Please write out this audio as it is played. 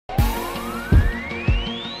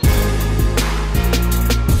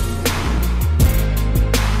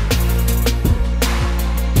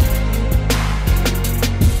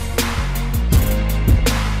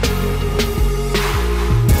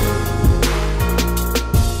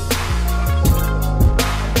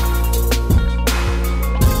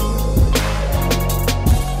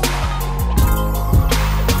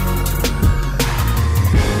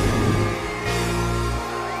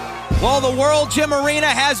Gym Arena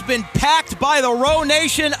has been packed by the Row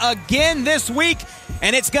Nation again this week,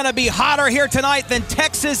 and it's going to be hotter here tonight than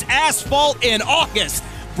Texas asphalt in August.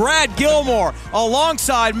 Brad Gilmore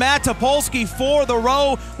alongside Matt Topolsky for the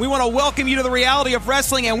Row. We want to welcome you to the reality of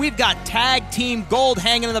wrestling, and we've got tag team gold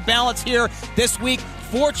hanging in the balance here this week.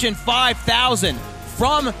 Fortune 5000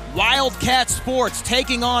 from Wildcat Sports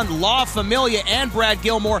taking on La Familia and Brad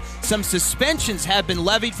Gilmore. Some suspensions have been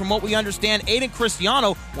levied from what we understand. Aiden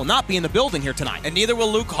Cristiano will not be in the building here tonight. And neither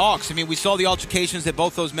will Luke Hawks. I mean, we saw the altercations that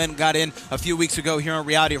both those men got in a few weeks ago here on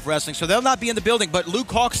Reality of Wrestling, so they'll not be in the building. But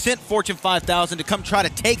Luke Hawks sent Fortune 5000 to come try to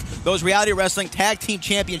take those Reality of Wrestling Tag Team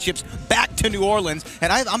Championships back to New Orleans.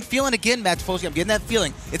 And I'm feeling again, Matt Topolsky, I'm getting that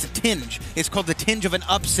feeling. It's a tinge. It's called the tinge of an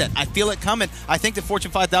upset. I feel it coming. I think that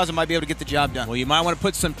Fortune 5000 might be able to get the job done. Well, you might want to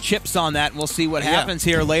put some chips on that, and we'll see what happens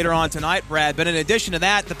here later on tonight, Brad. But in addition to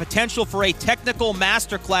that, the potential for a technical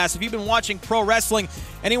masterclass. If you've been watching pro wrestling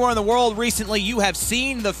anywhere in the world recently, you have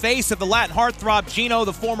seen the face of the Latin heartthrob, Gino,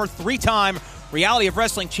 the former three-time Reality of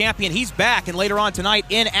Wrestling champion. He's back, and later on tonight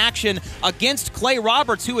in action against Clay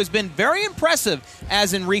Roberts, who has been very impressive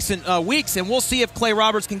as in recent weeks. And we'll see if Clay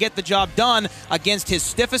Roberts can get the job done against his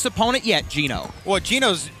stiffest opponent yet, Gino. Well,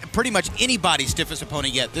 Gino's pretty much anybody's stiffest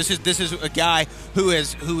opponent yet. This is a guy who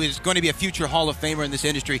is going to be a future Hall of Famer in this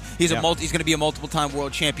industry. He's going to be a multiple-time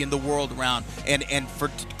world champion the world round. And for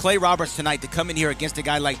Clay Roberts tonight to come in here against a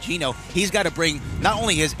guy like Gino, he's got to bring not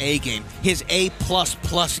only his A game, his A++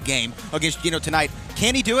 game against Gino tonight.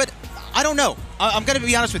 Can he do it? I don't know. I'm going to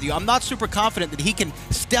be honest with you. I'm not super confident that he can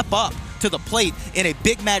step up to the plate in a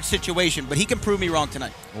big match situation, but he can prove me wrong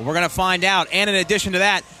tonight. Well, we're going to find out. And in addition to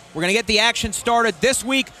that, we're going to get the action started this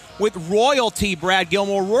week with royalty, Brad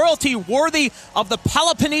Gilmore. Royalty worthy of the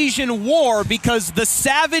Peloponnesian War, because the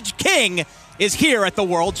Savage King is here at the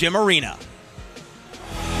World Gym Arena.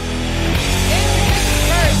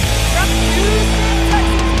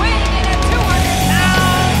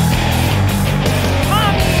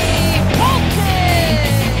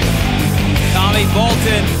 Tommy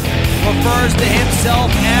Bolton refers to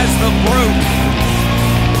himself as the Brute.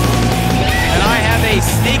 And I have a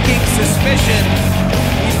sneaking suspicion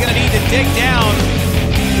he's going to need to dig down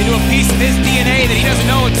into a piece of his DNA that he doesn't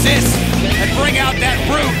know exists and bring out that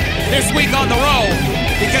Brute this week on the Row,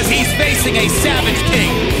 because he's facing a Savage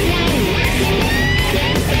King.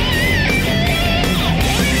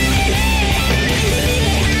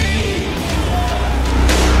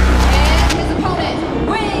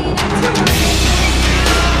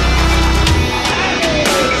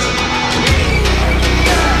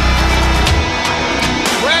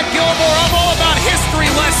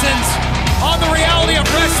 Lessons on the reality of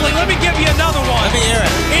wrestling. Let me give you another one. Let me hear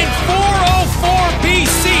it. In 404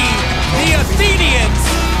 BC, the Athenians,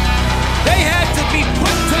 they had to be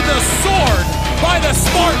put to the sword by the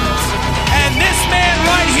Spartans. And this man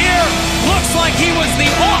right here looks like he was the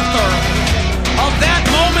author of that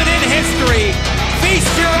moment in history.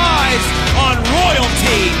 Feast your eyes on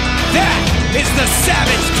royalty. That is the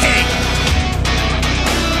Savage King.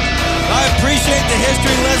 I appreciate the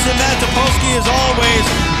history lesson, Matt Topolsky, as always.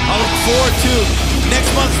 I look forward to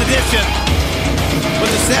next month's edition.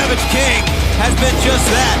 But the Savage King has been just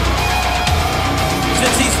that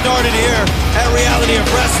since he started here at Reality of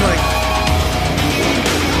Wrestling.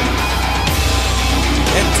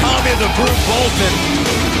 And Tommy the Brute Bolton,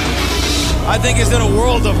 I think, is in a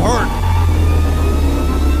world of hurt.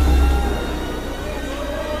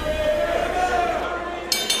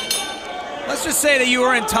 Let's just say that you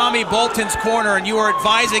were in Tommy Bolton's corner and you were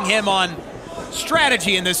advising him on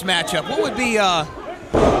strategy in this matchup. What would be a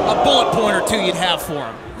bullet point or two you'd have for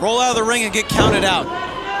him? Roll out of the ring and get counted out.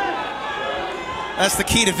 That's the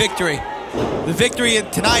key to victory. The victory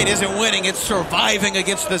tonight isn't winning, it's surviving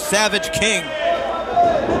against the Savage King.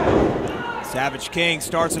 Savage King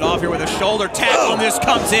starts it off here with a shoulder tackle, and this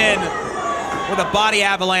comes in with a body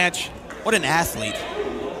avalanche. What an athlete.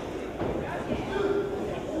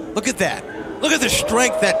 Look at that. Look at the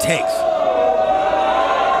strength that takes.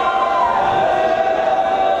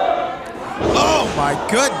 Oh my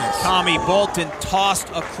goodness. Tommy Bolton tossed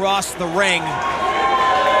across the ring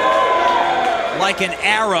like an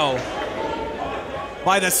arrow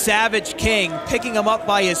by the Savage King, picking him up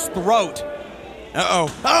by his throat.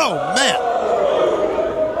 Uh-oh. Oh, man.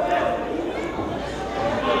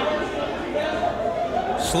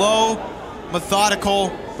 Slow,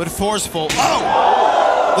 methodical, but forceful. Oh!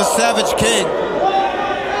 The Savage King.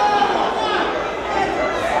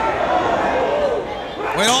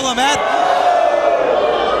 Wait, hold on, Matt.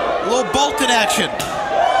 A little Bolton action.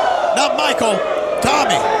 Not Michael,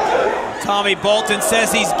 Tommy. Tommy Bolton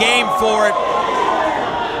says he's game for it.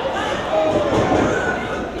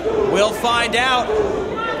 We'll find out.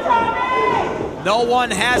 No one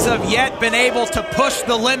has of yet been able to push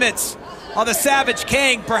the limits of the Savage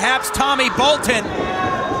King. Perhaps Tommy Bolton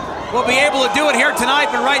will be able to do it here tonight,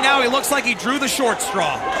 but right now he looks like he drew the short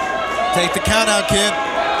straw. Take the count out, kid.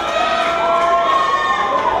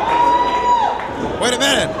 Wait a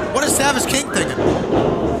minute. What is Savage King thinking?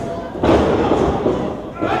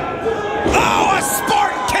 Oh, a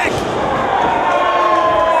Spartan kick!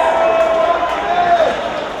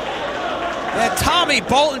 And Tommy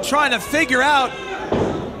Bolton trying to figure out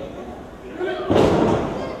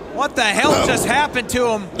what the hell just happened to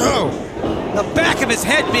him. The back of his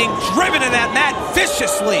head being driven in that mat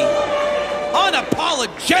viciously,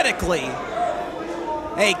 unapologetically.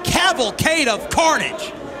 A cavalcade of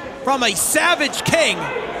carnage from a Savage King.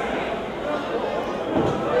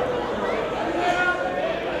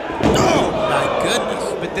 Oh, my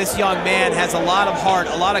goodness. But this young man has a lot of heart,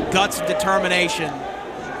 a lot of guts and determination.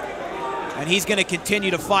 And he's going to continue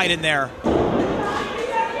to fight in there.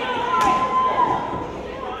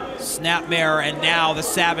 Snapmare, and now the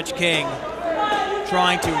Savage King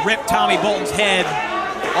trying to rip Tommy Bolton's head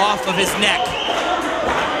off of his neck.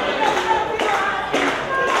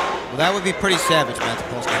 Well, that would be pretty savage, Matt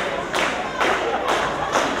Topolsky.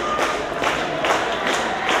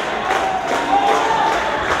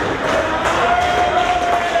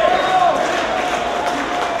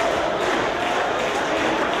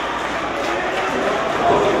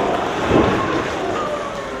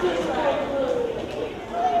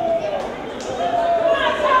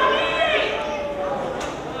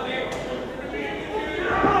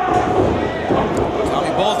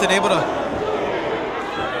 Able to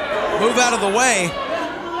move out of the way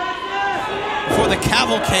before the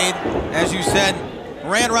cavalcade, as you said,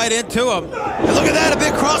 ran right into him. And look at that, a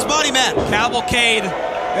big crossbody, Matt. Cavalcade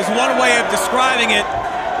is one way of describing it.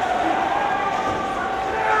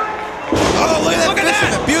 Oh, look at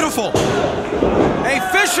that. Beautiful. A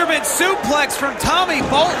fisherman suplex from Tommy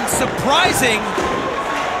Bolton, surprising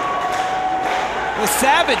the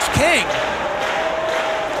Savage King.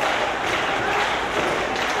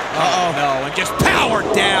 Uh-oh, no, and just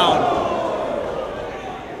powered down.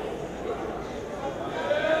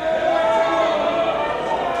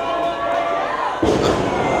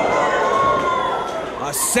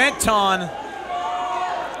 A senton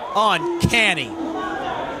uncanny.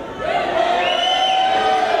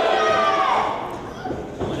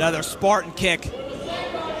 Another Spartan kick.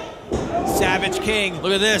 Savage King.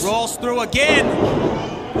 Look at this. Rolls through again.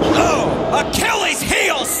 Oh, Achilles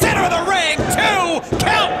heel, center of the ring, 2,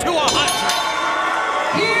 count to 100.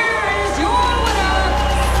 Here is your winner,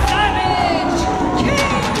 Savage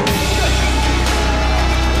King.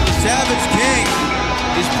 Savage King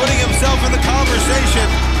is putting himself in the conversation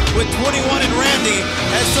with 21 and Randy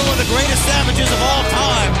as some of the greatest savages of all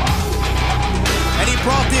time. And he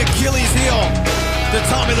brought the Achilles heel to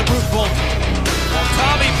Tommy the Brute Bolton. Well,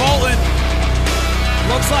 Tommy Bolton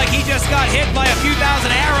looks like he just got hit by a few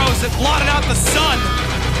thousand arrows that blotted out the sun.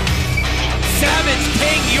 Savage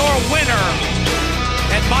King, your winner.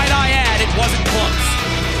 And might I add, it wasn't close.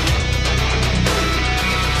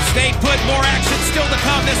 Stay put, more action still to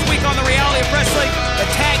come this week on the Reality of Wrestling. The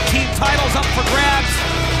tag team titles up for grabs.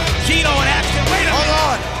 Gino in action. Wait a minute. Hold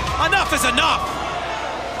on. Enough is enough.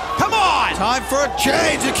 Come on. Time for a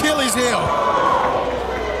change, Achilles heel.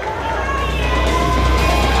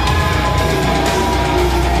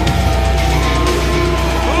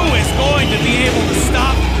 Going to be able to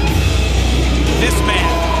stop this man.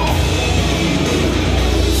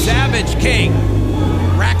 Savage King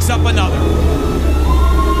racks up another.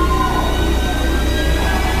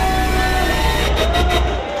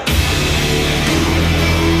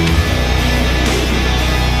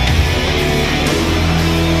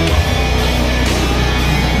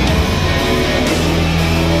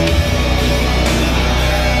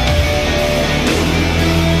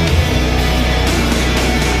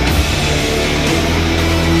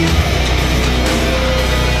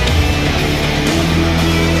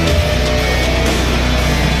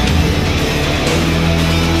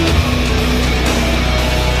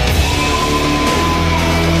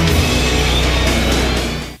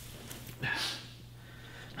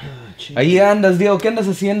 Ahí andas, Diego. ¿Qué andas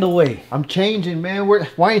haciendo, güey? I'm changing, man.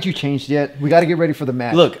 Why ain't you changed yet? We got to get ready for the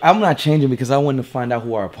match. Look, I'm not changing because I wanted to find out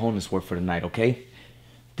who our opponents were for tonight, okay?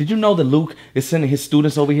 Did you know that Luke is sending his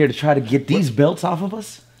students over here to try to get these belts off of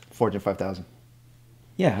us? Fortune 5000.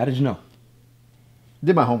 Yeah, how did you know?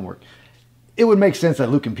 Did my homework. It would make sense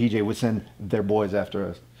that Luke and PJ would send their boys after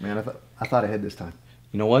us. Man, I thought ahead this time.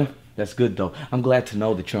 You know what? That's good, though. I'm glad to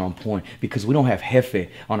know that you're on point because we don't have Jefe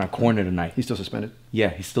on our corner tonight. He's still suspended? Yeah,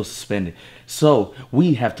 he's still suspended. So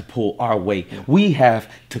we have to pull our weight. We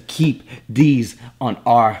have to keep these on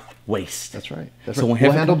our waist. That's right. So when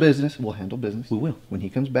we'll handle business. We'll handle business. We will. When he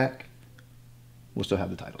comes back, we'll still have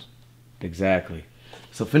the titles. Exactly.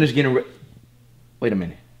 So finish getting ready. Wait a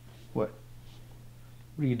minute. What?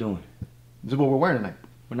 What are you doing? This is what we're wearing tonight.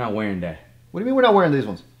 We're not wearing that. What do you mean we're not wearing these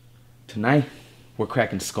ones? Tonight, we're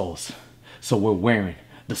cracking skulls. So we're wearing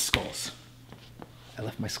the skulls. I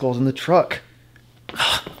left my skulls in the truck.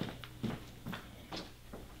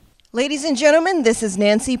 Ladies and gentlemen, this is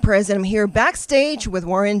Nancy Perez, and I'm here backstage with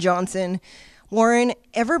Warren Johnson. Warren,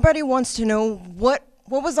 everybody wants to know what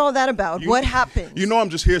was all that about? What happened? You know I'm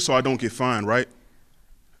just here so I don't get fined, right?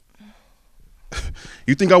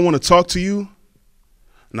 You think I want to talk to you?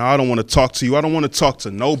 No, I don't want to talk to you. I don't want to talk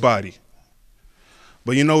to nobody.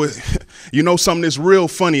 But you know something that's real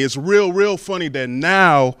funny. It's real funny that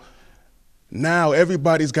now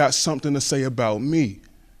everybody's got something to say about me.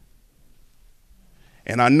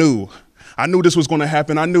 And I knew this was going to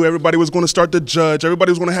happen. I knew everybody was going to start to judge.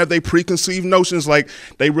 Everybody was going to have their preconceived notions like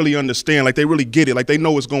they really understand, like they really get it, like they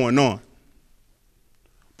know what's going on.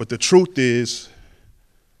 But the truth is,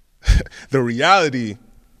 the reality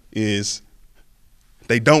is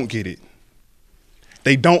they don't get it.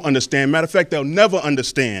 They don't understand. Matter of fact, they'll never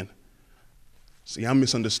understand. See, I'm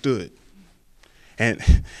misunderstood. And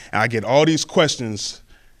I get all these questions.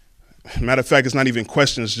 Matter of fact, it's not even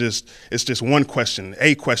questions, it's just one question,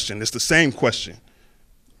 a question. It's the same question.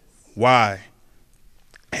 Why?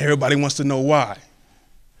 Everybody wants to know why.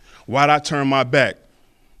 Why did I turn my back?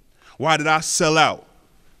 Why did I sell out?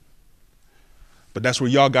 But that's where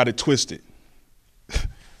y'all got it twisted.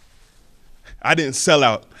 I didn't sell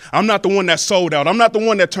out. I'm not the one that sold out. I'm not the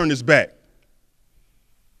one that turned his back.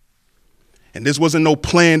 And this wasn't no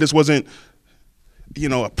plan. This wasn't,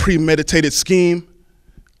 a premeditated scheme.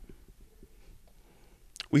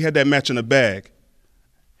 We had that match in the bag.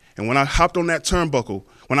 And when I hopped on that turnbuckle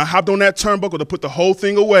to put the whole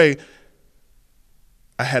thing away,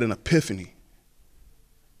 I had an epiphany.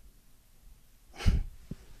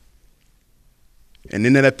 And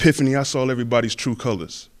in that epiphany, I saw everybody's true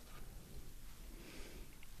colors.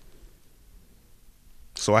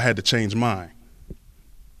 So I had to change mine.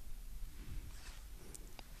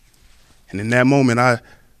 And in that moment,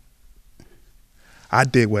 I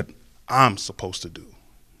did what I'm supposed to do.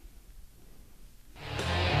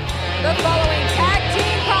 The following tag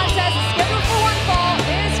team contest is scheduled for one fall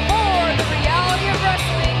is for the Reality of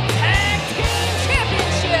Wrestling Tag Team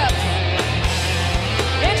Championships.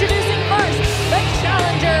 Introducing first, the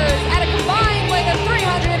challengers at a combined weight of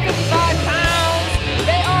 355 pounds.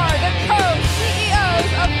 They are the co-CEOs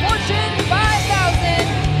of Fortune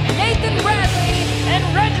 5000, Nathan Bradley and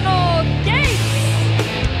Reginald Gates.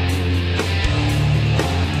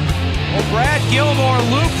 Well, Brad Gilmore,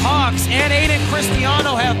 Luke Hawx, and Aiden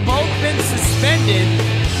Cristiano have both been suspended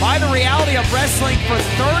by the Reality of Wrestling for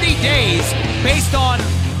 30 days based on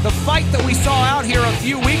the fight that we saw out here a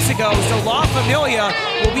few weeks ago. So La Familia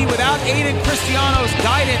will be without Aiden Cristiano's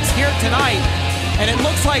guidance here tonight. And it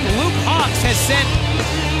looks like Luke Hawx has sent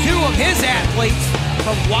two of his athletes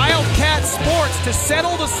from Wildcat Sports to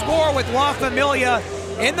settle the score with La Familia.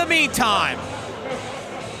 In the meantime,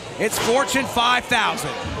 it's Fortune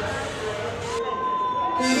 5000.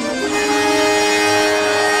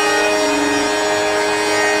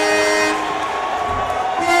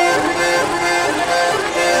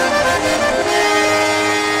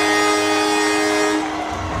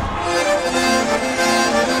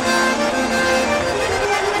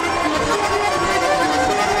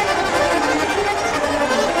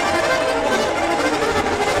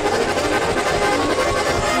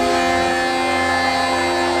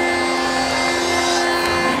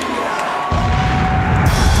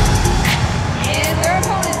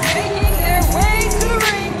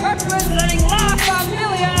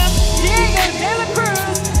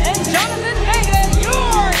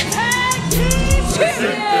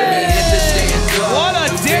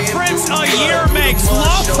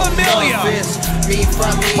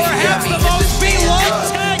 Perhaps the most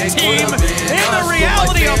beloved tag team in the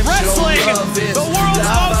Reality of Wrestling. The world's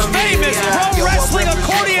most famous pro wrestling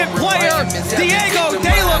accordion player, Diego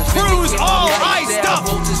De La Cruz, all iced up,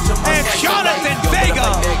 and Jonathan Vega.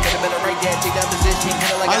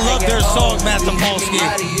 I love their song, Matt Topolsky.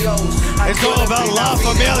 It's all about La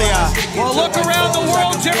Familia. Well, look around the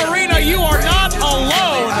world, Jim Arena. You are not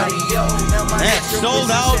alone. Man,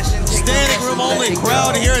 sold out standing room only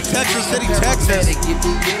crowd here in Texas City, Texas.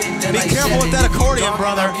 Be careful with that accordion,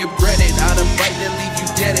 brother.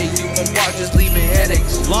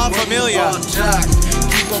 La Familia.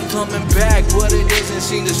 Keep on coming back, but it doesn't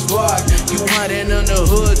seem to spark. You hiding under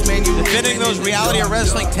hoods, man. You defending those Reality of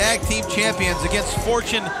Wrestling Tag Team Champions against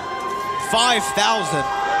Fortune 5000.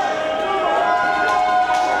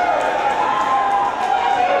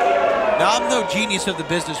 Now, I'm no genius of the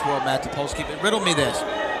business world, Matt Topolsky, but riddle me this.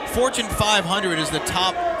 Fortune 500 is the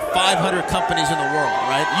top 500 companies in the world,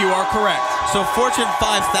 right? You are correct. So Fortune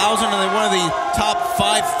 5000, are they one of the top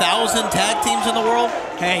 5,000 tag teams in the world?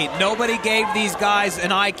 Hey, nobody gave these guys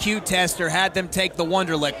an IQ test or had them take the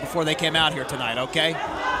Wonderlick before they came out here tonight, okay?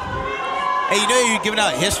 Hey, you know you're giving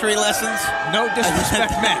out history lessons? No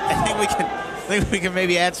disrespect meant. I think we can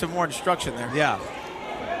maybe add some more instruction there. Yeah.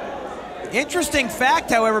 Interesting fact,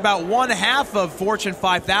 however, about one half of Fortune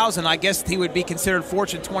 5000, I guess he would be considered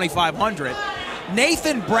Fortune 2500.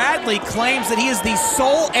 Nathan Bradley claims that he is the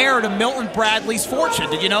sole heir to Milton Bradley's fortune.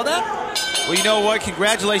 Did you know that? Well, you know what?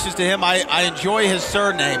 Congratulations to him. I enjoy his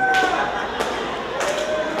surname.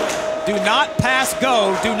 Do not pass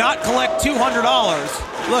go. Do not collect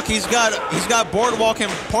 $200. Look, he's got Boardwalk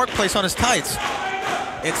and Park Place on his tights.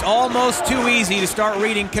 It's almost too easy to start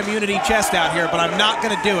reading community chest out here, but I'm not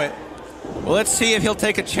going to do it. Well, let's see if he'll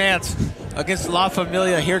take a chance against La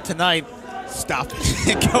Familia here tonight. Stop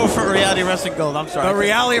it. Go for Reality Wrestling Gold. I'm sorry. The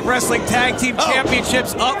Reality of Wrestling Tag Team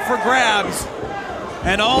Championships up for grabs.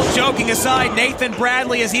 And all joking aside, Nathan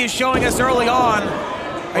Bradley, as he is showing us early on,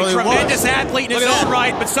 a tremendous athlete in his own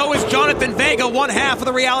right, but so is Jonathan Vega, one half of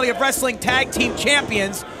the Reality of Wrestling Tag Team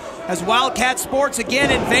Champions, as Wildcat Sports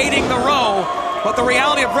again invading the row. But the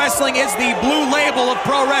Reality of Wrestling is the blue label of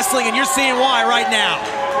pro wrestling, and you're seeing why right now.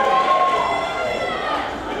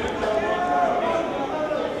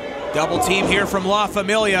 Double team here from La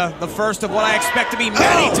Familia, the first of what I expect to be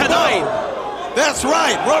many tonight. Oh, that's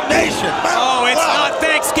right, Road Nation. Oh, it's not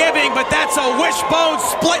Thanksgiving, but that's a wishbone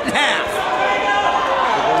split in half.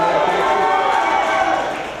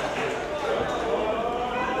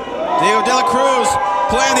 Diego De La Cruz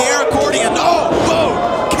playing the air accordion. Oh, boom,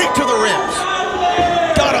 kick to the ribs.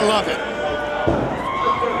 Gotta love it.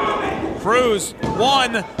 Cruz,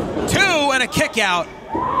 1, 2, and a kick out.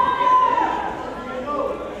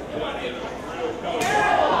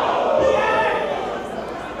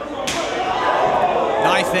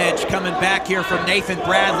 Knife edge coming back here from Nathan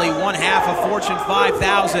Bradley, one half of Fortune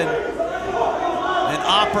 5000. An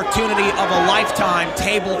opportunity of a lifetime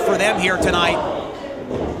tabled for them here tonight.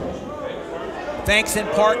 Thanks in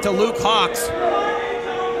part to Luke Hawks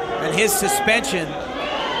and his suspension.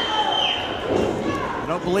 I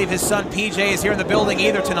don't believe his son PJ is here in the building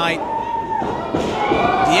either tonight.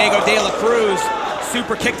 Diego De La Cruz,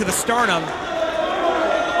 super kick to the sternum.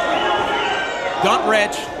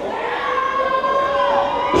 Guntridge.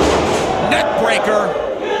 Neckbreaker.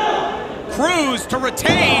 Cruz to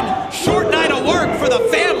retain. Short night of work for the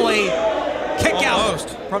family. Kick out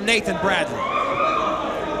from Nathan Bradley.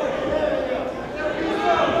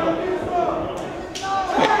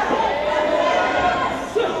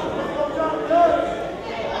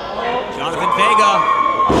 Jonathan Vega.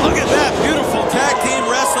 Look at that. Beautiful tag team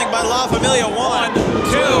wrestling by La Familia. 1,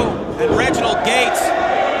 2, and Reginald Gates.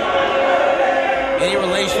 Any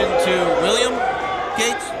relation to William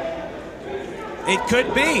Gates? It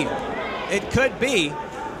could be. It could be.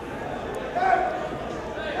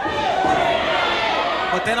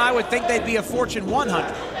 But then I would think they'd be a Fortune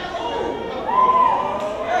 100.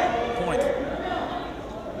 Point.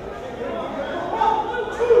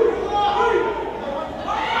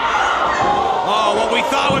 Oh, what we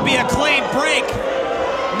thought would be a clean break.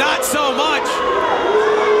 Not so much.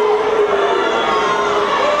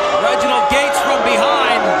 Reginald Gates from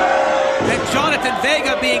behind. And Jonathan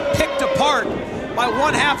Vega being picked apart by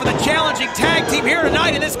one half of the challenging tag team here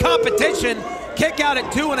tonight in this competition. Kick out at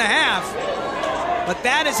 2.5. But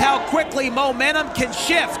that is how quickly momentum can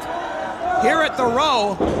shift here at the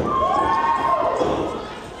row.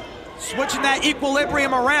 Switching that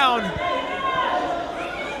equilibrium around.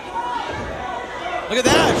 Look at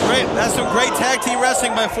that. Great. That's some great tag team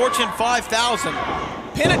wrestling by Fortune 5000.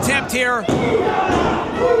 Pin attempt here.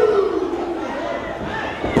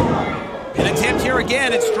 Pin attempt here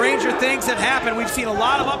again, and stranger things have happened. We've seen a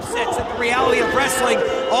lot of upsets at the Reality of Wrestling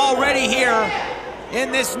already here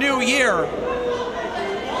in this new year.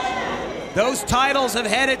 Those titles have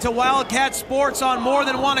headed to Wildcat Sports on more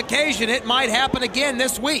than one occasion. It might happen again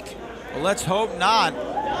this week. Well, let's hope not.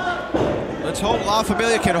 Let's hope La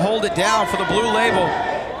Familia can hold it down for the blue label.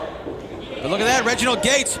 But look at that, Reginald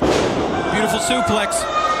Gates. Beautiful suplex.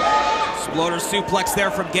 Exploder suplex there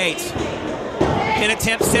from Gates. Pin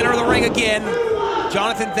attempt, center of the ring again.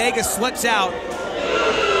 Jonathan Vega slips out.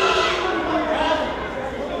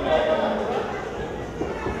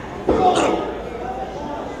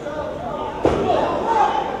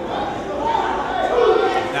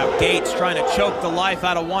 Now Gates trying to choke the life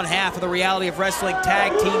out of one half of the Reality of Wrestling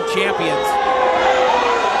Tag Team Champions.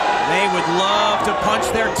 They would love to punch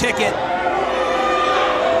their ticket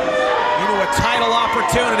into a title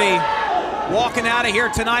opportunity, walking out of here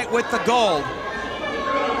tonight with the gold.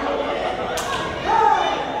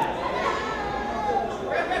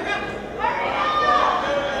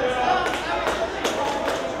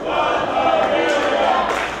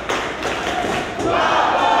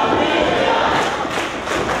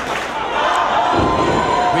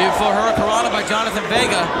 Beautiful Hurricanrana by Jonathan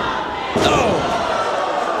Vega. Oh!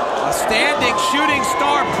 A standing shooting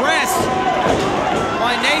star press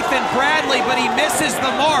by Nathan Bradley, but he misses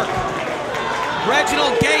the mark.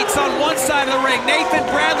 Reginald Gates on one side of the ring, Nathan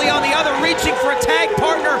Bradley on the other, reaching for a tag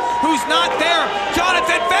partner who's not there.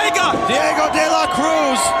 Jonathan Vega! Diego De La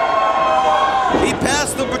Cruz. He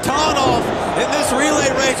passed the baton off in this relay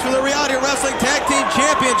race for the Reality Wrestling Tag Team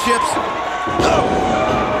Championships.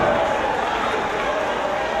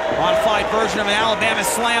 Modified version of an Alabama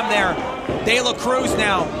slam there. De La Cruz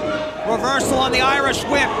now. Reversal on the Irish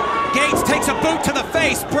whip. Gates takes a boot to the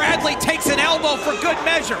face. Bradley takes an elbow for good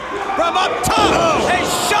measure. From up top, a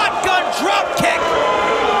shotgun drop kick.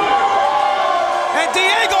 And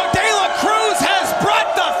Diego De La Cruz has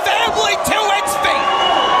brought the family to its feet.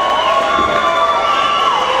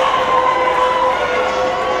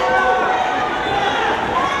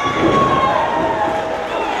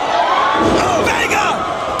 Vega,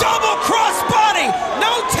 double crossbody.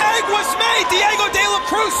 No tag was made. Diego De La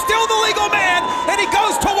Cruz still the legal man, and he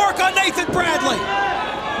goes to work on Nathan Bradley.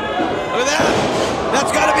 Look at that.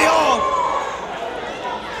 That's got to be all.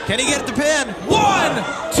 Can he get the pin? 1,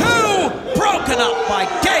 2, broken up by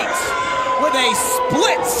Gates with a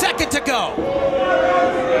split second to go.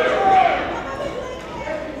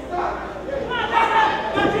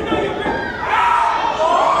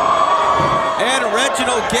 And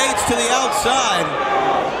Reginald Gates to the outside.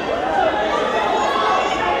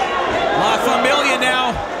 La Familia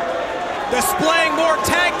now displaying more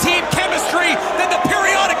tag team chemistry than the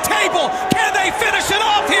periodic table. Can they finish it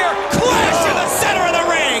off here? Clash in the center of the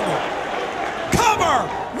ring. Cover.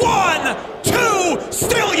 1, 2,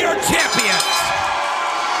 still your champions.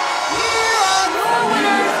 Here are your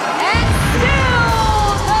winners, and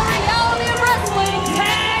still the Reality of Wrestling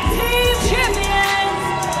Tag Team Champions,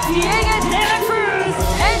 Diego De La Cruz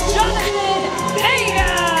and Jonathan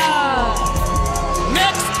Vega.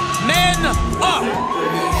 Next men up.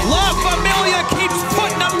 La Familia keeps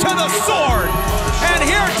putting them to the sword. And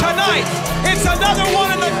here tonight, it's another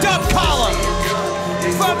one in the dub column.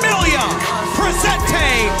 Familia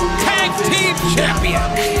Presente Tag Team Champion.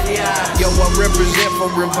 Yo, I represent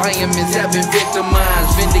for environments that been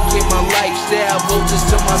victimized. Vindicate my lifestyle, voltage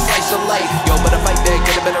to my slice of life. Yo, better fight back,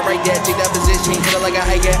 get a better right there. Take that position, hit it like a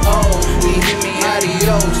high at oh. He hit me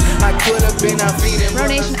adios. I could have been out feeding. Bro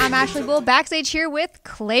Nation, I'm Ashley Bull, backstage here with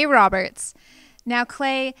Clay Roberts. Now,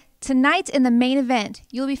 Clay, tonight in the main event,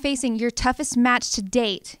 you'll be facing your toughest match to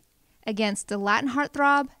date against the Latin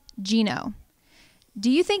heartthrob, Gino. Do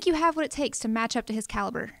you think you have what it takes to match up to his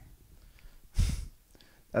caliber?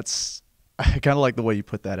 I kind of like the way you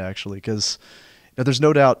put that, actually, because there's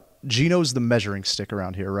no doubt Gino's the measuring stick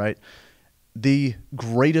around here, right? The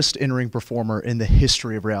greatest in-ring performer in the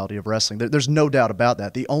history of Reality of Wrestling. There's no doubt about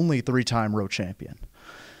that. The only 3-time Raw champion.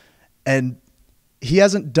 And he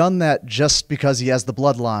hasn't done that just because he has the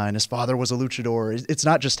bloodline. His father was a luchador. It's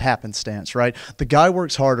not just happenstance, right? The guy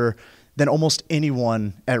works harder than almost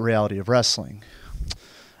anyone at Reality of Wrestling.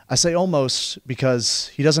 I say almost because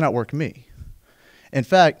he doesn't outwork me. In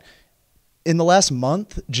fact, in the last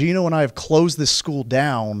month, Gino and I have closed this school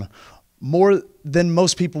down more than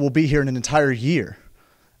most people will be here in an entire year.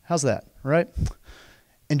 How's that, right?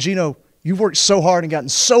 And Gino, you've worked so hard and gotten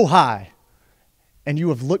so high, and you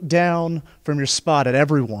have looked down from your spot at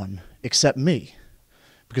everyone except me,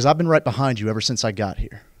 because I've been right behind you ever since I got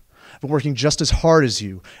here. I've been working just as hard as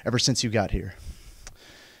you ever since you got here.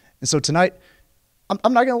 And so tonight,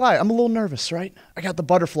 I'm not going to lie, I'm a little nervous, right? I got the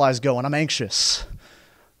butterflies going, I'm anxious.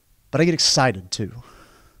 But I get excited too.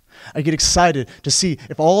 I get excited to see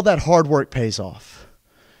if all that hard work pays off.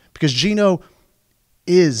 Because Gino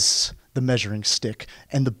is the measuring stick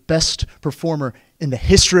and the best performer in the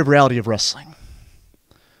history of Reality of Wrestling.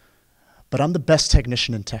 But I'm the best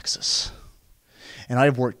technician in Texas. And I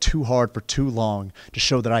have worked too hard for too long to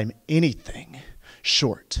show that I'm anything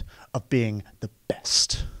short of being the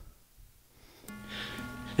best.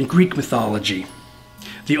 In Greek mythology,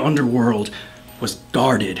 the underworld was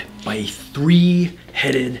guarded by a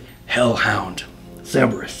three-headed hellhound,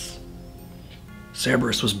 Cerberus.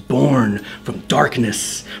 Cerberus was born from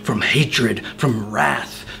darkness, from hatred, from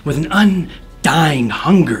wrath, with an undying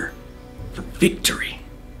hunger for victory.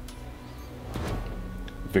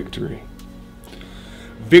 Victory.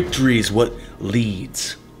 Victory is what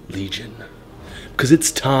leads Legion. Because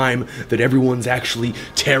it's time that everyone's actually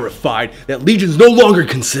terrified that Legion's no longer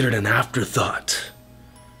considered an afterthought.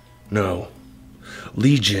 No.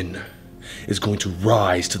 Legion is going to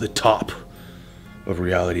rise to the top of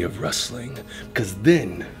reality of wrestling. Because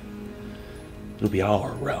then it'll be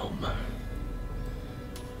our realm.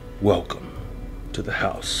 Welcome to the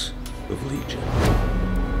House of Legion.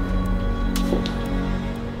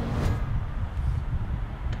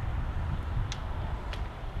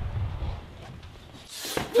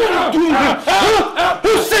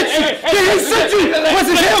 Who sent you? Who sent you? Was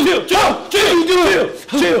it him?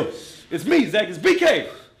 Chill. It's me, Zach. It's BK.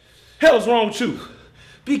 Hell's wrong with you?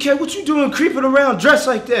 BK, what you doing creeping around dressed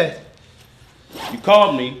like that? You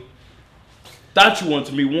called me. Thought you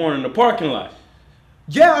wanted me warned in the parking lot.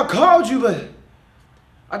 Yeah, I called you, but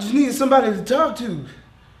I just needed somebody to talk to.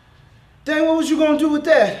 Dang, what was you gonna do with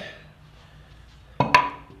that?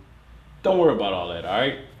 Don't worry about all that, all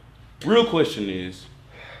right? Real question is,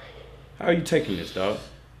 how are you taking this, dog?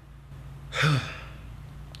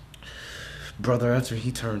 Brother, after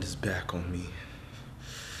he turned his back on me,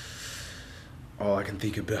 all I can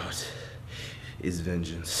think about is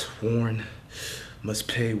vengeance. Warren must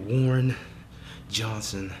pay. Warren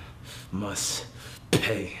Johnson must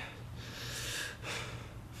pay.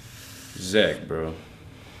 Zach, bro,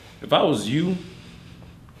 if I was you,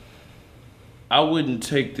 I wouldn't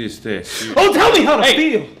take this that serious. Oh, tell me how to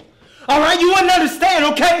feel. All right, you wouldn't understand,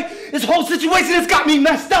 okay? This whole situation has got me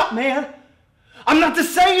messed up, man. I'm not the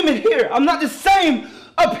same in here. I'm not the same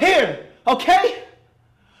up here, okay?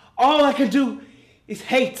 All I can do is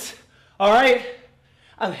hate, all right?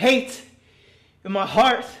 I have hate in my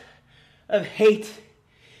heart. I have hate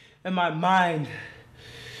in my mind.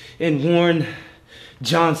 And Warren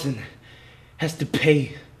Johnson has to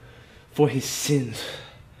pay for his sins.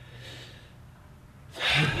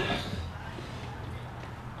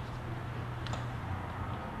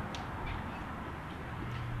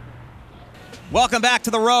 Welcome back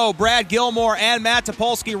to the Row. Brad Gilmore and Matt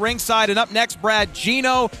Topolsky ringside. And up next, Brad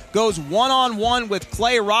Gino goes one-on-one with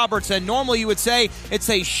Clay Roberts. And normally you would say it's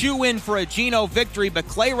a shoe-in for a Gino victory, but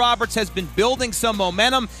Clay Roberts has been building some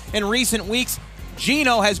momentum in recent weeks.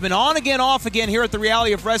 Gino has been on again, off again here at the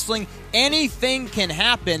Reality of Wrestling. Anything can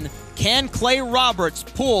happen. Can Clay Roberts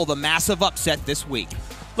pull the massive upset this week?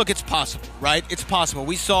 Look, it's possible, right? It's possible.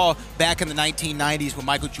 We saw back in the 1990s when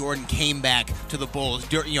Michael Jordan came back to the Bulls,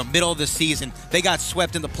 middle of the season, they got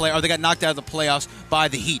swept in the they got knocked out of the playoffs by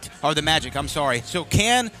the Heat, or the Magic, I'm sorry. So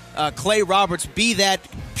can Clay Roberts be that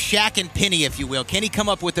Shaq and Penny, if you will? Can he come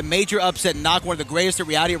up with a major upset and knock one of the greatest that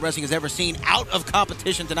reality of wrestling has ever seen out of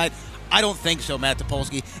competition tonight? I don't think so, Matt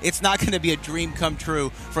Topolsky. It's not going to be a dream come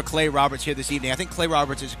true for Clay Roberts here this evening. I think Clay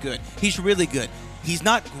Roberts is good. He's really good. He's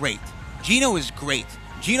not great. Gino is great.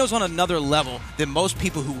 Gino's on another level than most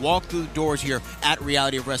people who walk through the doors here at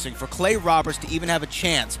Reality of Wrestling. For Clay Roberts to even have a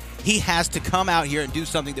chance, he has to come out here and do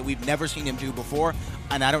something that we've never seen him do before,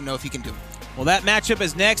 and I don't know if he can do it. Well, that matchup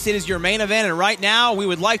is next. It is your main event, and right now we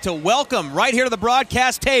would like to welcome right here to the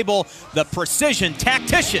broadcast table the precision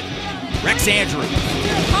tactician, Rex Andrews.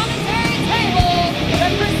 Your commentary table,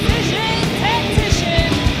 the precision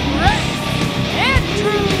tactician, Rex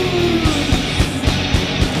Andrews.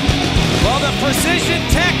 Well, the precision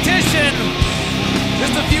tactician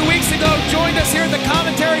just a few weeks ago joined us here at the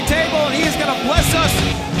commentary table, and he is going to bless us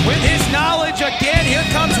with his knowledge again. Here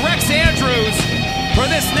comes Rex Andrews for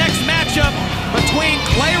this next matchup between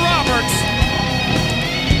Clay Roberts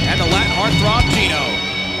and the Latin heartthrob Gino.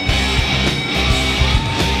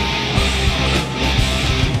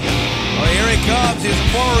 Well, here he comes. He's a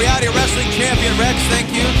former Reality Wrestling champion. Rex, thank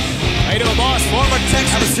you. How you doing, boss? Former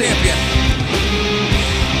Texas champion.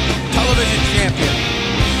 Television champion.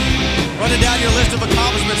 Running down your list of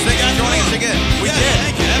accomplishments. Thank you for joining us again. We did.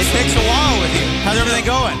 Thank you. It takes a while with you. How's everything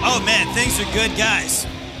going? Oh, man, things are good, guys.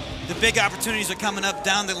 The big opportunities are coming up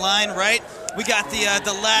down the line, right? We got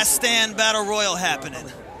the Last Stand Battle Royal happening.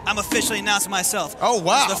 I'm officially announcing myself. Oh,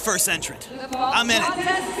 wow. As the first entrant. I'm in it.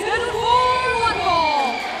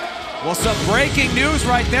 Well, some breaking news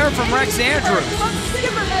right there from Rex Andrews.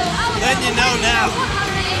 Letting you know now.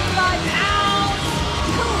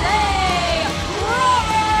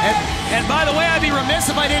 And by the way, I'd be remiss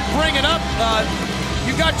if I didn't bring it up.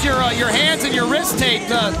 You got your hands and your wrists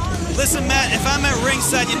taped. Listen, Matt, if I'm at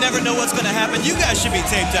ringside, you never know what's going to happen. You guys should be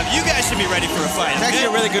taped up. You guys should be ready for a fight. That's actually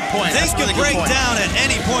a really good point. Things could break down at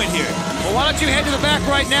any point here. Well, why don't you head to the back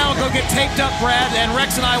right now and go get taped up, Brad, and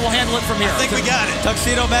Rex and I will handle it from here. I think we got it.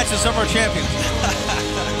 Tuxedo match of summer champions.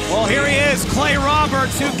 Well, here he is, Clay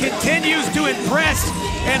Roberts, who continues to impress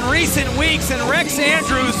in recent weeks, and Rex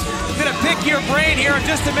Andrews going to pick your brain here in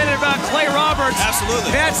just a minute about Clay Roberts. Absolutely.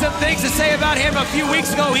 We had some things to say about him a few weeks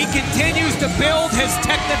ago. He continues to build his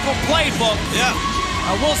technical playbook. Yeah.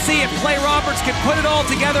 We'll see if Clay Roberts can put it all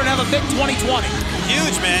together and have a big 2020.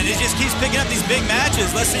 Huge, man. He just keeps picking up these big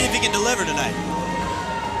matches. Let's see if he can deliver tonight.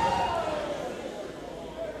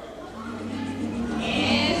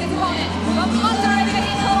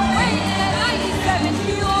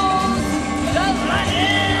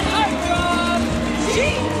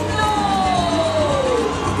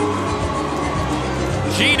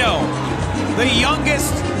 Gino, the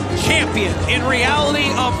youngest champion in Reality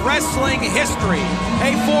of Wrestling history.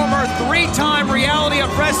 A former 3-time Reality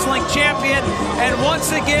of Wrestling champion. And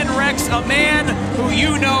once again, Rex, a man who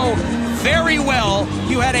you know very well.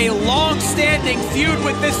 You had a long-standing feud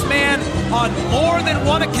with this man on more than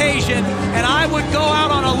one occasion. And I would go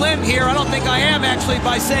out on a limb here, I don't think I am actually,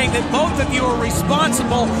 by saying that both of you are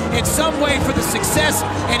responsible in some way for the success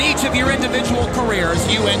in each of your individual careers,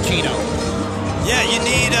 you and Gino. Yeah, you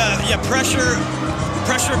need pressure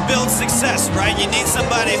builds success, right? You need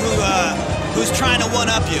somebody who's trying to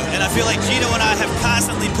one-up you. And I feel like Gino and I have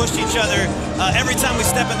constantly pushed each other. Every time we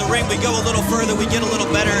step in the ring, we go a little further, we get a little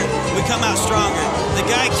better, we come out stronger. The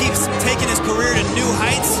guy keeps taking his career to new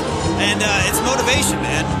heights, and it's motivation,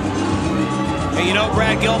 man. Hey, you know,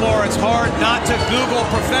 Brad Gilmore, it's hard not to Google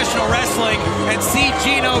professional wrestling and see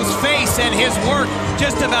Gino's face and his work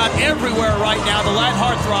just about everywhere right now. The Latin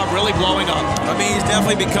heartthrob really blowing up. I mean, he's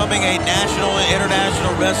definitely becoming a national and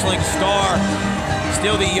international wrestling star.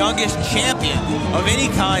 Still the youngest champion of any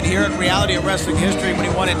kind here in Reality of Wrestling history when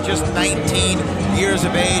he won at just 19 years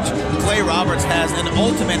of age. Clay Roberts has an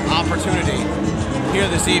ultimate opportunity here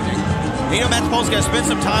this evening. You know, Matt Sapolsky, I spent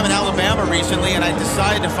some time in Alabama recently, and I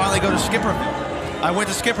decided to finally go to Skipperville. I went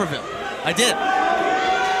to Skipperville. I did.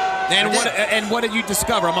 And what did you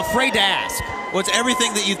discover? I'm afraid to ask. Well, it's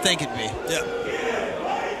everything that you'd think it'd be. Yeah.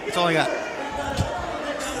 That's all I got.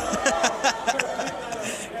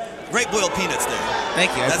 Great boiled peanuts there.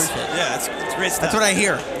 Thank you. I appreciate it. Yeah, it's great stuff. That's what I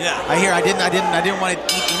hear. Yeah. I hear. I didn't want to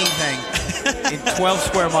eat anything in 12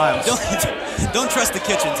 square miles. Don't trust the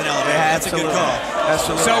kitchens in Alabama. Yeah, that's a good call.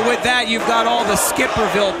 Absolutely. So with that, you've got all the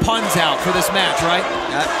Skipperville puns out for this match, right?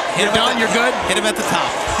 You're done? You're good? Hit him at the top.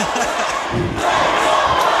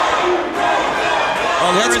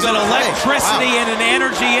 Well, there is an electricity and an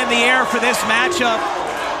energy in the air for this matchup,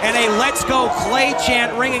 and a Let's Go Clay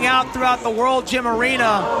chant ringing out throughout the World Gym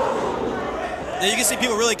Arena. Yeah, you can see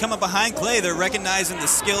people really coming behind Clay. They're recognizing the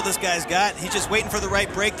skill this guy's got. He's just waiting for the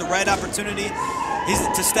right break, the right opportunity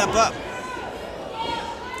to step up.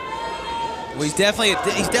 Well, he's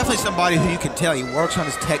definitely somebody who you can tell he works on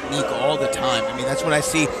his technique all the time. I mean, that's what I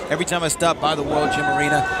see every time I stop by the World Gym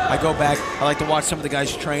Arena. I go back. I like to watch some of the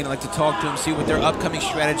guys train. I like to talk to them, see what their upcoming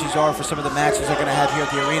strategies are for some of the matches they're going to have here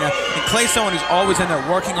at the arena. And Clay's someone who's always in there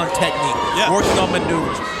working on technique, working on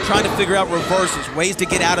maneuvers, trying to figure out reverses, ways to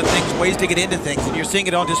get out of things, ways to get into things. And you're seeing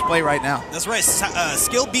it on display right now. That's right.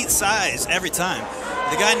 Skill beats size every time.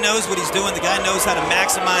 The guy knows what he's doing. The guy knows how to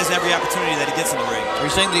maximize every opportunity that he gets in the ring. Are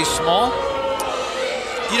you saying that he's small?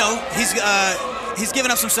 You know, he's giving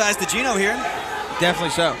up some size to Gino here.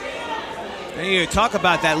 Definitely so. And you talk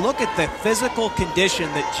about that. Look at the physical condition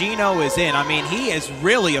that Gino is in. I mean, he has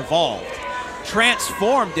really evolved,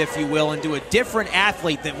 transformed, if you will, into a different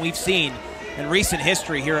athlete than we've seen in recent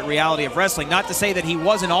history here at Reality of Wrestling. Not to say that he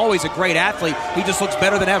wasn't always a great athlete. He just looks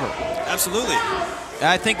better than ever. Absolutely.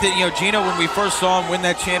 I think that, you know, Gino, when we first saw him win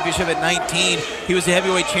that championship at 19, he was the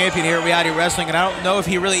heavyweight champion here at Reality of Wrestling, and I don't know if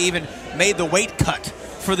he really even made the weight cut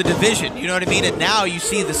for the division, you know what I mean? And now you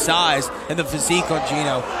see the size and the physique on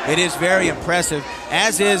Gino. It is very impressive,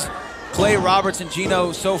 as is Clay Roberts and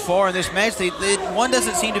Gino so far in this match. One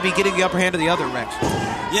doesn't seem to be getting the upper hand of the other, Rex.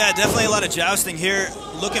 Yeah, definitely a lot of jousting here,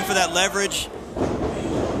 looking for that leverage.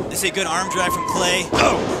 They see a good arm drag from Clay.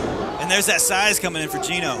 Oh! And there's that size coming in for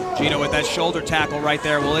Gino. Gino with that shoulder tackle right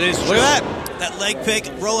there. Well, it is. Look at that. That leg pick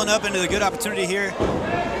rolling up into the good opportunity here.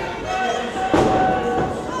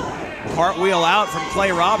 Cartwheel out from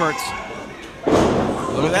Clay Roberts.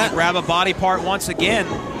 Look at that. Grab a body part once again.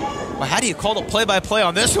 Well, how do you call the play-by-play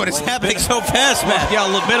on this one? It's happening so fast, man. Yeah,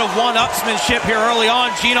 a little bit of one-upsmanship here early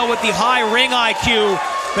on. Gino with the high ring IQ.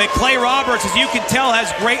 But Clay Roberts, as you can tell,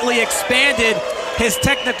 has greatly expanded his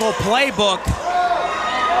technical playbook.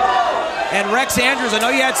 And Rex Andrews, I know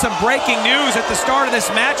you had some breaking news at the start of this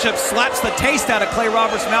matchup, slaps the taste out of Clay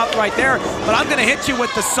Roberts' mouth right there, but I'm going to hit you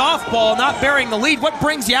with the softball, not bearing the lead. What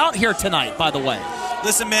brings you out here tonight, by the way?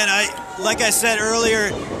 Listen, man, like I said earlier,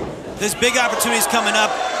 there's big opportunities coming up.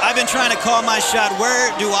 I've been trying to call my shot. Where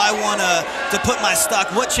do I want to put my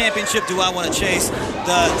stock? What championship do I want to chase?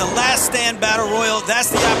 The Last Stand Battle Royal, that's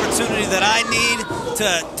the opportunity that I need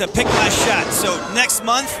to pick my shot. So next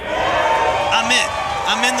month, I'm in.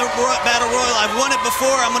 I'm in the Battle Royal. I've won it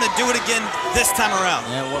before. I'm going to do it again this time around.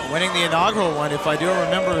 Yeah, winning the inaugural one, if I do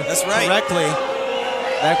remember that's right. correctly.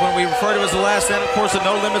 Back when we referred to it as the Last Stand, of course, the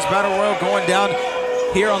No Limits Battle Royal going down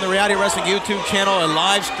here on the Reality Wrestling YouTube channel, a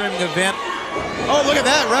live streaming event. Oh, look at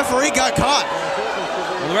that. Referee got caught.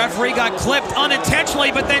 Well, the referee got clipped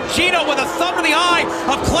unintentionally, but then Gino with a thumb to the eye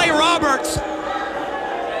of Clay Roberts.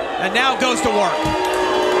 And now goes to work.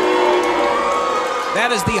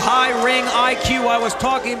 That is the high ring IQ I was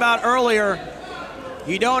talking about earlier.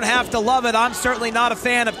 You don't have to love it. I'm certainly not a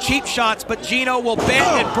fan of cheap shots, but Gino will bend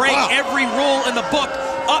and break every rule in the book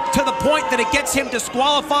up to the point that it gets him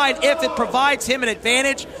disqualified if it provides him an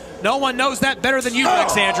advantage. No one knows that better than you,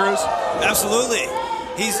 Rex Andrews. Absolutely.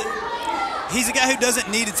 He's a guy who doesn't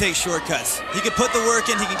need to take shortcuts. He can put the work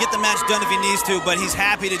in, he can get the match done if he needs to, but he's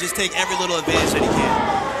happy to just take every little advantage that he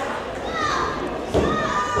can.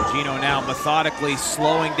 Gino now methodically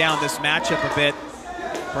slowing down this matchup a bit.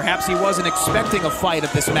 Perhaps he wasn't expecting a fight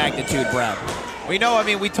of this magnitude, Brad. We know, I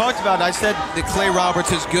mean, we talked about it. I said that Clay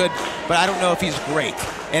Roberts is good, but I don't know if he's great.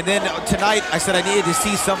 And then tonight, I said I needed to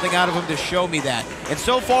see something out of him to show me that. And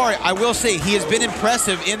so far, I will say, he has been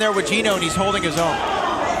impressive in there with Gino, and he's holding his own.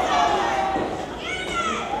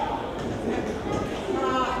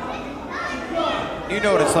 You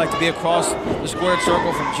know what it's like to be across the squared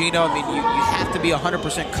circle from Gino. I mean, you have to be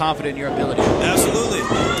 100% confident in your ability. Absolutely.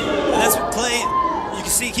 And that's what Clay, you can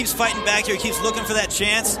see he keeps fighting back here. He keeps looking for that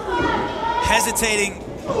chance. Hesitating,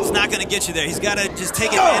 it's not going to get you there. He's got to just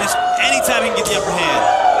take advantage anytime he can get the upper hand.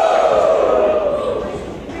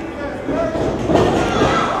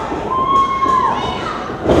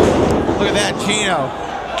 Look at that, Gino.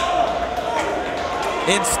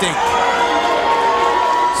 Instinct.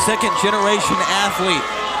 Second generation athlete.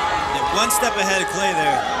 Yeah, one step ahead of Clay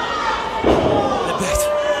there.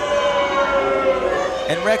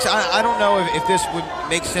 And Rex, I don't know if this would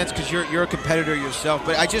make sense because you're a competitor yourself,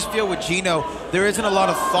 but I just feel with Gino, there isn't a lot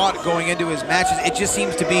of thought going into his matches. It just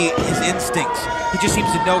seems to be his instincts. He just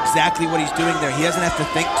seems to know exactly what he's doing there. He doesn't have to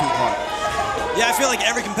think too hard. Yeah, I feel like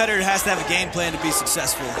every competitor has to have a game plan to be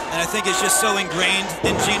successful. And I think it's just so ingrained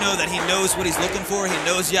in Gino that he knows what he's looking for. He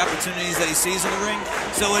knows the opportunities that he sees in the ring.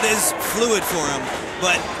 So it is fluid for him.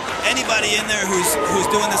 But anybody in there who's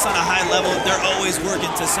doing this on a high level, they're always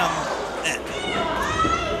working to some end.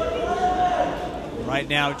 Right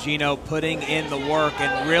now, Gino putting in the work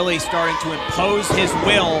and really starting to impose his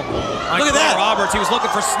will on Clay Roberts. He was looking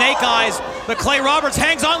for snake eyes, but Clay Roberts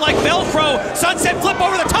hangs on like Velcro. Sunset flip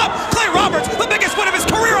over the top. Clay Roberts, the biggest win of his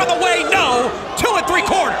career on the way. No, 2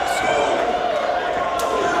 3/4.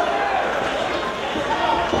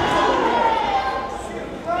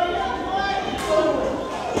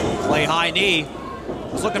 Clay high knee.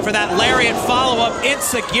 Was looking for that lariat follow-up.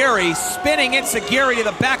 Enziguri, spinning Enziguri to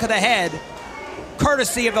the back of the head.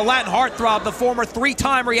 Courtesy of the Latin heartthrob, the former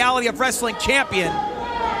 3-time Reality of Wrestling champion.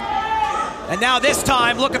 And now this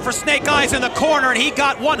time, looking for snake eyes in the corner, and he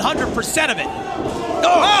got 100% of it.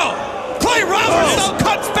 Oh! Clay Roberts though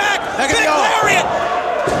cuts back. Big lariat.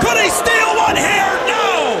 Could he steal one here?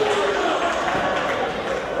 No!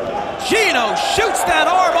 Gino shoots that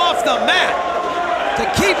arm off the mat to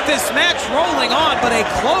keep this match rolling on, but a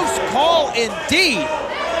close call indeed.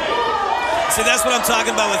 See, that's what I'm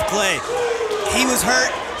talking about with Clay. He was hurt,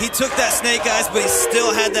 he took that snake eyes, but he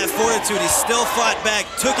still had that fortitude. He still fought back,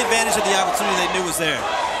 took advantage of the opportunity they knew was there.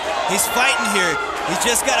 He's fighting here. He's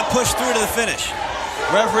just got to push through to the finish.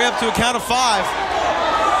 Referee up to a count of 5.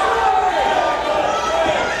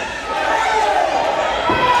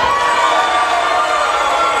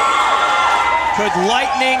 Could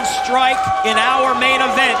lightning strike in our main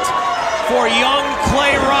event for young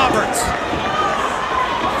Clay Roberts?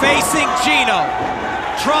 Facing Gino.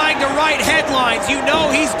 Trying to write headlines. You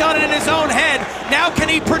know he's done it in his own head. Now can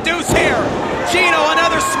he produce here? Gino,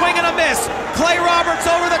 another swing and a miss. Clay Roberts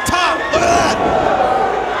over the top. Look at that.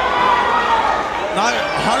 Not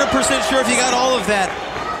 100% sure if you got all of that.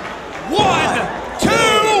 1, 2.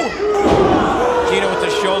 Gino with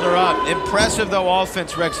the shoulder up. Impressive, though,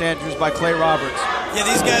 offense, Rex Andrews, by Clay Roberts. Yeah,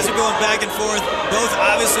 these guys are going back and forth. Both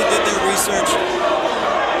obviously did their research.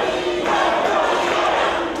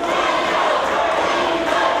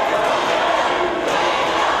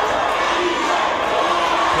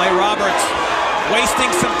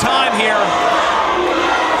 biding some time here.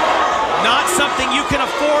 Not something you can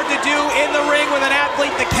afford to do in the ring with an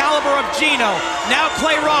athlete the caliber of Gino. Now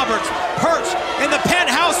Clay Roberts perched in the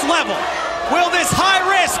penthouse level. Will this high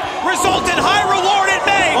risk result in high reward? It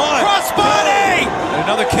may. Crossbody!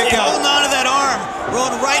 Another kick out. Holding on to that arm,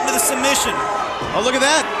 rolling right into the submission. Oh, look at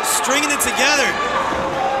that. Stringing it together.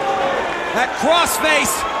 That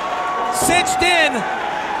crossface cinched in.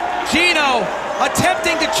 Gino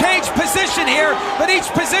attempting to change position here, but each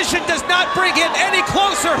position does not bring him any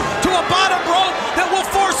closer to a bottom rope that will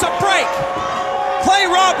force a break. Clay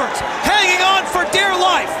Roberts hanging on for dear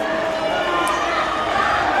life.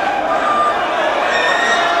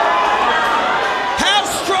 How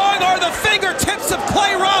strong are the fingertips of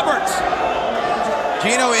Clay Roberts?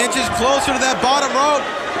 Gino inches closer to that bottom rope.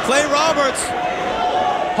 Clay Roberts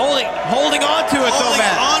holding on to it though,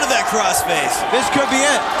 man. Holding on to that crossface. This could be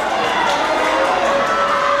it.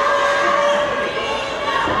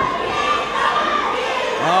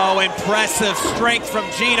 Oh, impressive strength from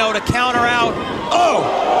Gino to counter out. Oh!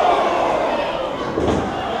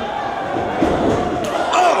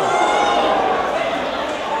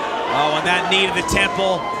 Oh, and that knee to the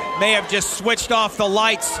temple may have just switched off the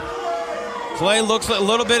lights. Clay looks a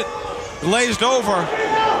little bit glazed over.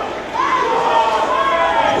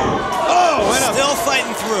 Oh, still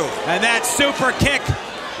fighting through. And that super kick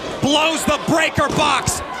blows the breaker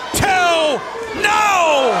box. 2,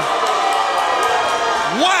 no!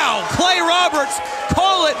 Wow, Clay Roberts,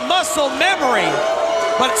 call it muscle memory,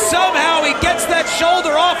 but somehow he gets that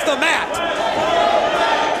shoulder off the mat.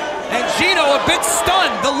 And Gino a bit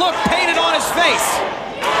stunned, the look painted on his face.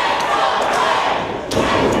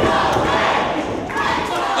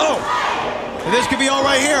 Oh, and this could be all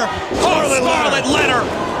right here. Scarlet Letter.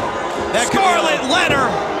 Scarlet Letter.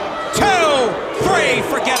 2, 3,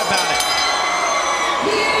 forget about it.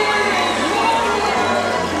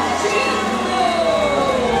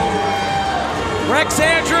 Rex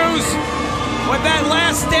Andrews, with that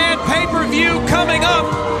Last Stand pay-per-view coming up,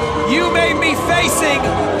 you may be facing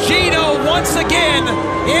Gino once again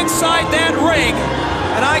inside that ring.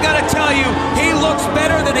 And I gotta tell you, he looks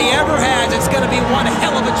better than he ever has. It's gonna be one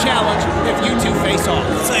hell of a challenge if you two face off.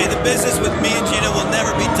 I'll tell you, the business with me and Gino will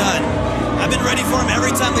never be done. I've been ready for him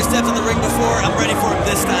every time we stepped in the ring before. I'm ready for him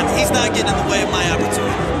this time. He's not getting in the way of my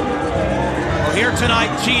opportunity. Well, here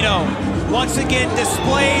tonight, Gino once again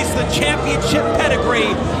displays the championship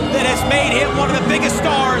pedigree that has made him one of the biggest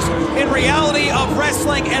stars in reality of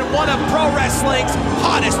wrestling and one of pro wrestling's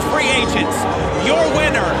hottest free agents. Your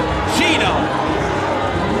winner, Gino.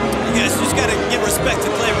 You guys just gotta give respect to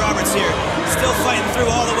Clay Roberts here. Still fighting through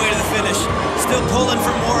all the way to the finish. Still pulling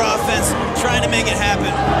for more offense, trying to make it happen.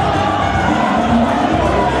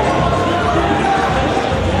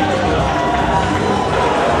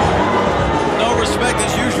 No respect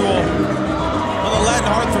as usual. On the Latin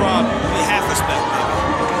heartthrob. Maybe half respect, maybe.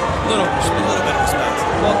 A little bit of respect.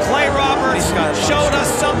 Well, Clay Roberts showed us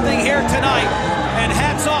something here tonight, and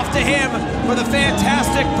hats off to him for the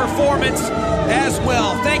fantastic performance as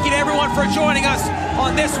well. Thank you to everyone for joining us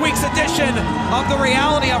on this week's edition of The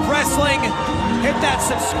Reality of Wrestling. Hit that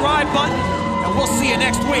subscribe button, and we'll see you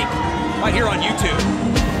next week right here on YouTube.